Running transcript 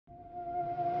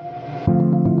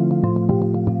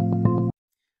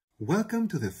Welcome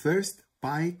to the first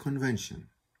Pi convention.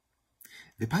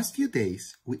 The past few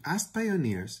days, we asked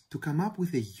pioneers to come up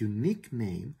with a unique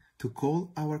name to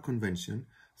call our convention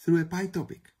through a Pi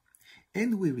topic,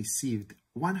 and we received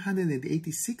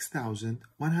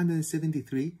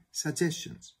 186,173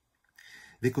 suggestions.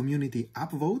 The community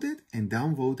upvoted and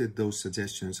downvoted those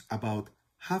suggestions about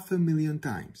 500,000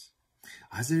 times.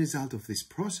 As a result of this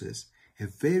process, a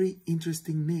very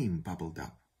interesting name bubbled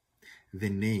up. The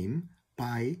name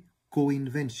Pi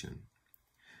Co-invention.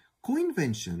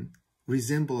 Co-invention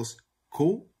resembles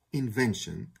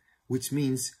co-invention, which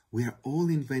means we are all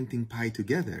inventing Pi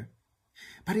together,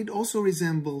 but it also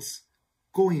resembles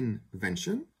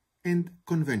co-invention and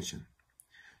convention.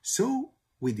 So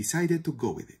we decided to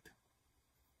go with it.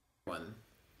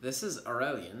 This is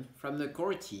Aurélien from the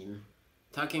core team,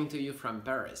 talking to you from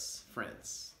Paris,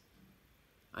 France.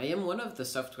 I am one of the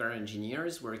software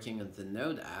engineers working on the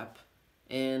Node app,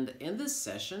 and in this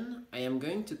session, I am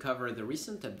going to cover the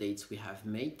recent updates we have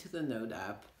made to the Node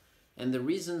app and the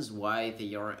reasons why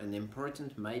they are an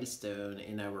important milestone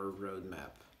in our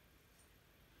roadmap.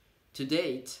 To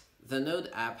date, the Node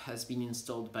app has been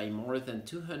installed by more than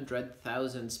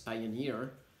 200,000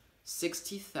 pioneers,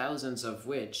 60,000 of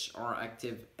which are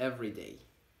active every day.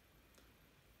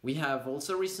 We have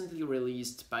also recently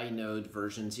released PyNode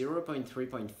version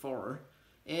 0.3.4,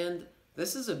 and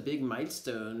this is a big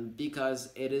milestone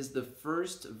because it is the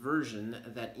first version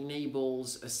that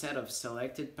enables a set of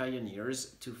selected pioneers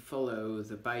to follow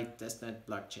the Pi testnet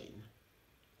blockchain.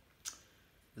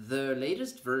 The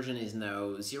latest version is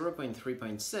now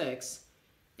 0.3.6,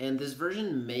 and this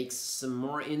version makes some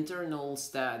more internal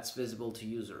stats visible to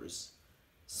users.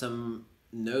 Some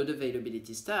node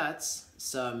availability stats,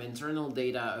 some internal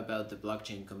data about the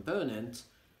blockchain component,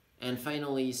 and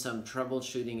finally some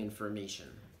troubleshooting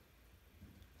information.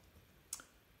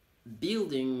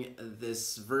 Building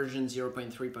this version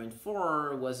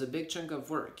 0.3.4 was a big chunk of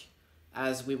work,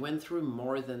 as we went through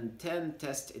more than 10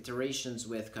 test iterations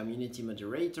with community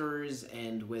moderators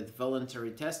and with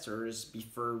voluntary testers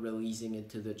before releasing it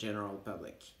to the general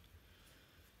public.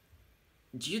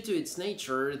 Due to its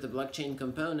nature, the blockchain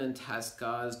component has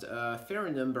caused a fair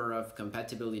number of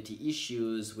compatibility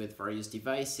issues with various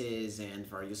devices and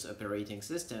various operating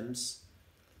systems,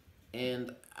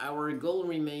 and our goal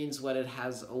remains what it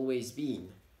has always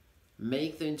been: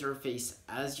 make the interface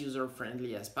as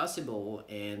user-friendly as possible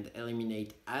and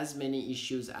eliminate as many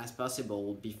issues as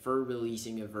possible before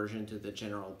releasing a version to the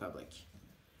general public.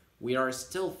 We are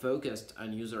still focused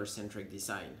on user-centric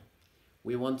design.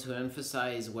 We want to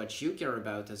emphasize what you care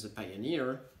about as a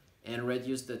pioneer and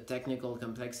reduce the technical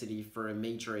complexity for a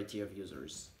majority of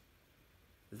users.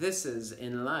 This is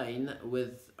in line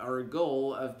with our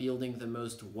goal of building the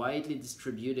most widely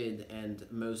distributed and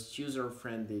most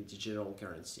user-friendly digital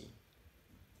currency.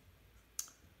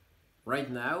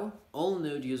 Right now, all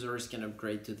Node users can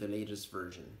upgrade to the latest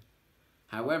version.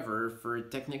 However, for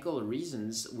technical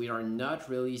reasons, we are not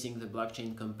releasing the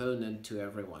blockchain component to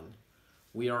everyone.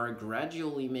 We are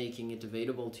gradually making it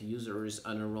available to users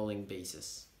on a rolling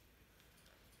basis.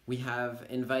 We have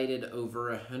invited over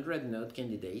 100 Node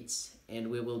candidates, and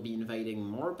we will be inviting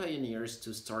more pioneers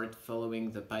to start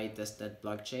following the Pi testnet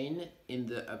blockchain in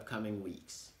the upcoming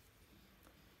weeks.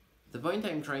 The point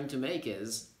I'm trying to make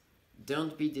is,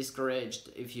 don't be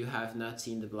discouraged if you have not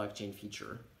seen the blockchain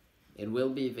feature. It will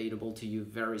be available to you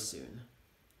very soon.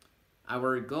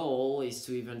 Our goal is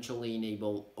to eventually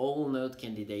enable all Node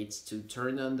candidates to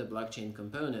turn on the blockchain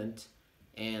component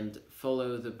and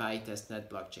follow the Pi testnet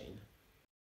blockchain.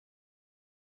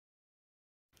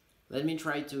 Let me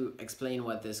try to explain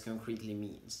what this concretely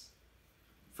means.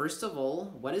 First of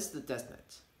all, what is the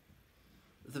testnet?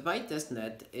 The Pi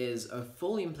testnet is a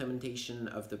full implementation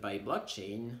of the Pi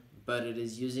blockchain, but it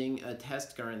is using a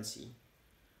test currency.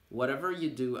 Whatever you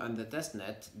do on the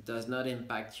testnet does not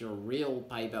impact your real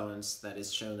Pi balance that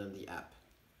is shown on the app.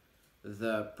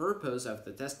 The purpose of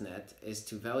the testnet is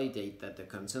to validate that the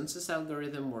consensus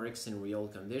algorithm works in real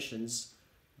conditions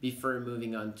before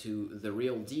moving on to the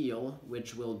real deal,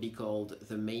 which will be called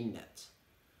the mainnet.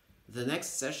 The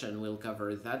next session will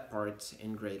cover that part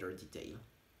in greater detail.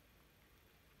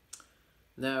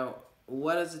 Now,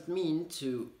 what does it mean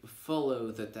to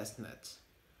follow the testnet?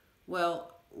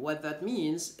 Well, what that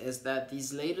means is that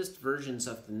these latest versions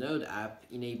of the Node app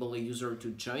enable a user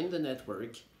to join the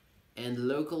network and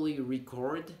locally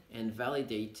record and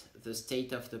validate the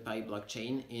state of the Pi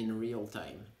blockchain in real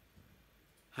time.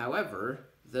 However,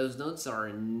 those nodes are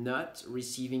not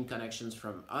receiving connections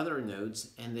from other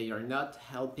nodes, and they are not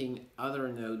helping other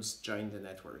nodes join the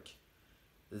network.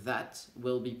 That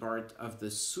will be part of the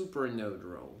super node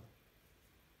role.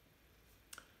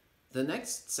 The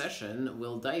next session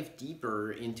will dive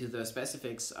deeper into the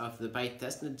specifics of the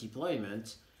PyTestNet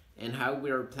deployment and how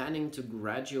we are planning to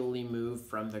gradually move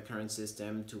from the current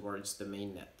system towards the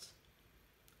mainnet.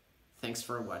 Thanks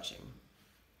for watching.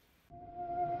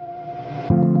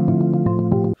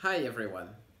 Hi everyone,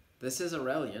 this is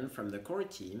Aurelian from the core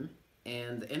team,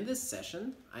 and in this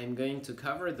session I'm going to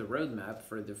cover the roadmap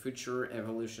for the future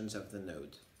evolutions of the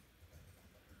node.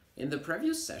 In the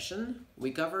previous session,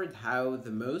 we covered how the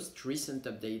most recent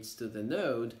updates to the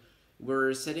node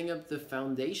were setting up the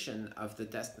foundation of the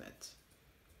testnet.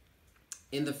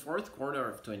 In the fourth quarter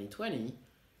of 2020,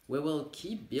 we will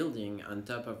keep building on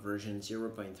top of version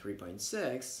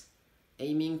 0.3.6,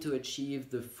 aiming to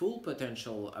achieve the full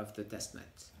potential of the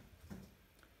testnet.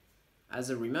 As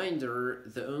a reminder,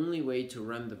 the only way to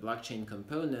run the blockchain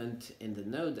component in the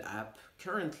Node app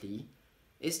currently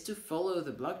is to follow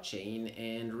the blockchain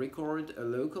and record a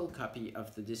local copy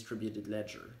of the distributed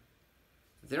ledger.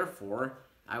 Therefore,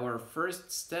 our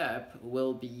first step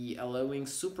will be allowing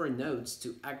supernodes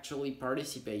to actually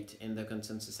participate in the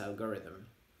consensus algorithm.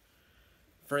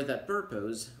 For that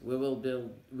purpose, we will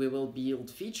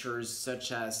build features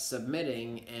such as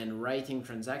submitting and writing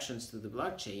transactions to the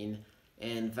blockchain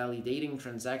and validating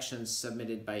transactions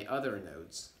submitted by other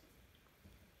nodes.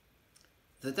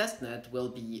 The testnet will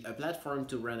be a platform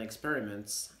to run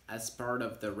experiments as part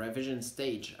of the revision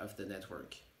stage of the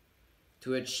network.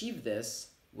 To achieve this,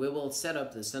 we will set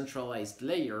up the centralized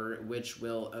layer, which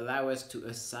will allow us to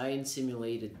assign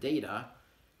simulated data,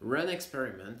 run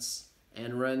experiments,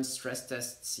 and run stress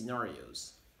test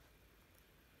scenarios.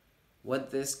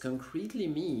 What this concretely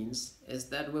means is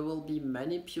that we will be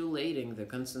manipulating the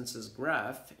consensus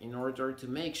graph in order to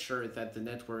make sure that the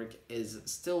network is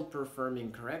still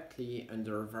performing correctly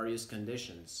under various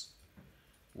conditions.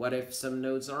 What if some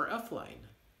nodes are offline?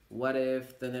 What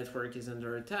if the network is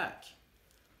under attack?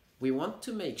 We want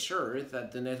to make sure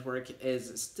that the network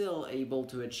is still able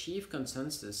to achieve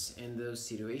consensus in those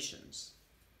situations.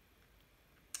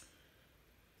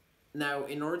 Now,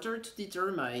 in order to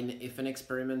determine if an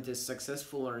experiment is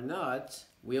successful or not,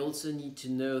 we also need to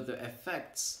know the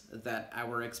effects that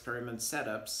our experiment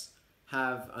setups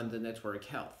have on the network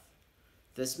health.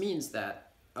 This means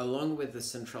that, along with the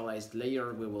centralized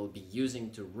layer we will be using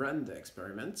to run the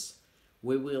experiments,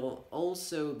 we will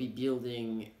also be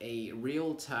building a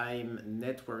real-time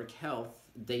network health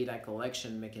data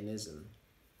collection mechanism.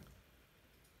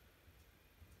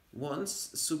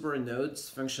 Once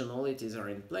supernodes functionalities are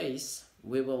in place,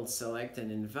 we will select and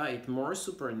invite more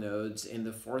supernodes in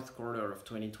the fourth quarter of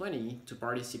 2020 to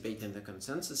participate in the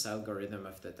consensus algorithm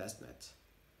of the testnet.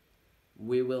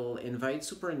 We will invite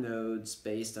supernodes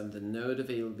based on the node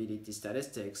availability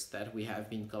statistics that we have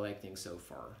been collecting so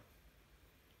far.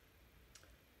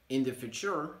 In the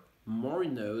future, more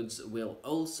nodes will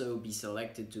also be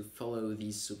selected to follow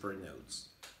these supernodes.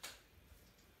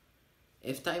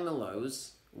 If time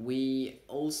allows, we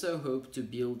also hope to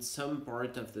build some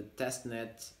part of the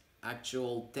testnet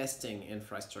actual testing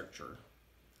infrastructure.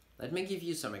 Let me give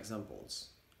you some examples.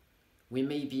 We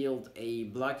may build a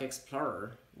block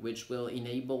explorer, which will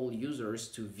enable users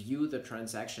to view the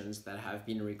transactions that have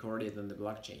been recorded on the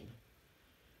blockchain.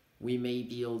 We may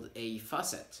build a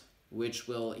faucet, which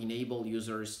will enable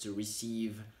users to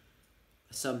receive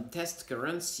some test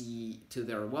currency to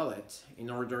their wallet in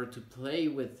order to play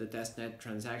with the testnet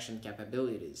transaction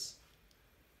capabilities.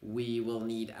 We will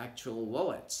need actual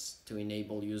wallets to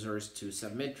enable users to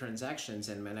submit transactions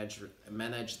and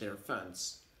manage their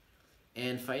funds.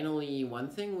 And finally, one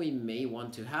thing we may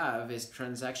want to have is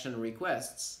transaction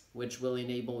requests, which will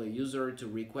enable a user to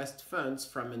request funds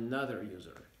from another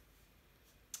user.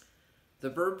 The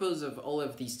purpose of all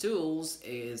of these tools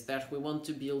is that we want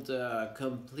to build a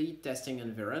complete testing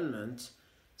environment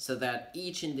so that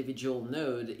each individual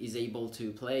node is able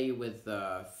to play with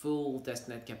the full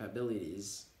testnet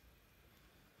capabilities.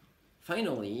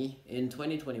 Finally, in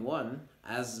 2021,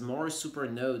 as more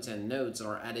supernodes and nodes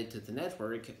are added to the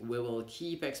network, we will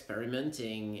keep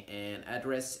experimenting and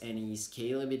address any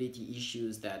scalability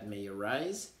issues that may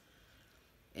arise,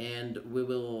 and we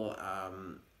will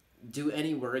do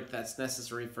any work that's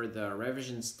necessary for the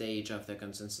revision stage of the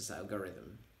consensus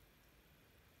algorithm.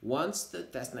 Once the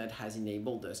testnet has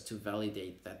enabled us to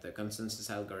validate that the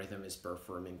consensus algorithm is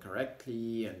performing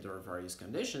correctly under various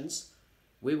conditions,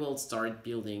 we will start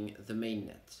building the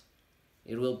mainnet.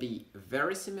 It will be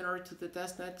very similar to the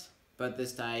testnet, but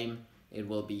this time it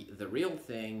will be the real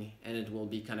thing and it will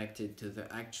be connected to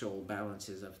the actual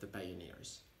balances of the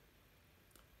pioneers.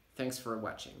 Thanks for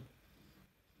watching.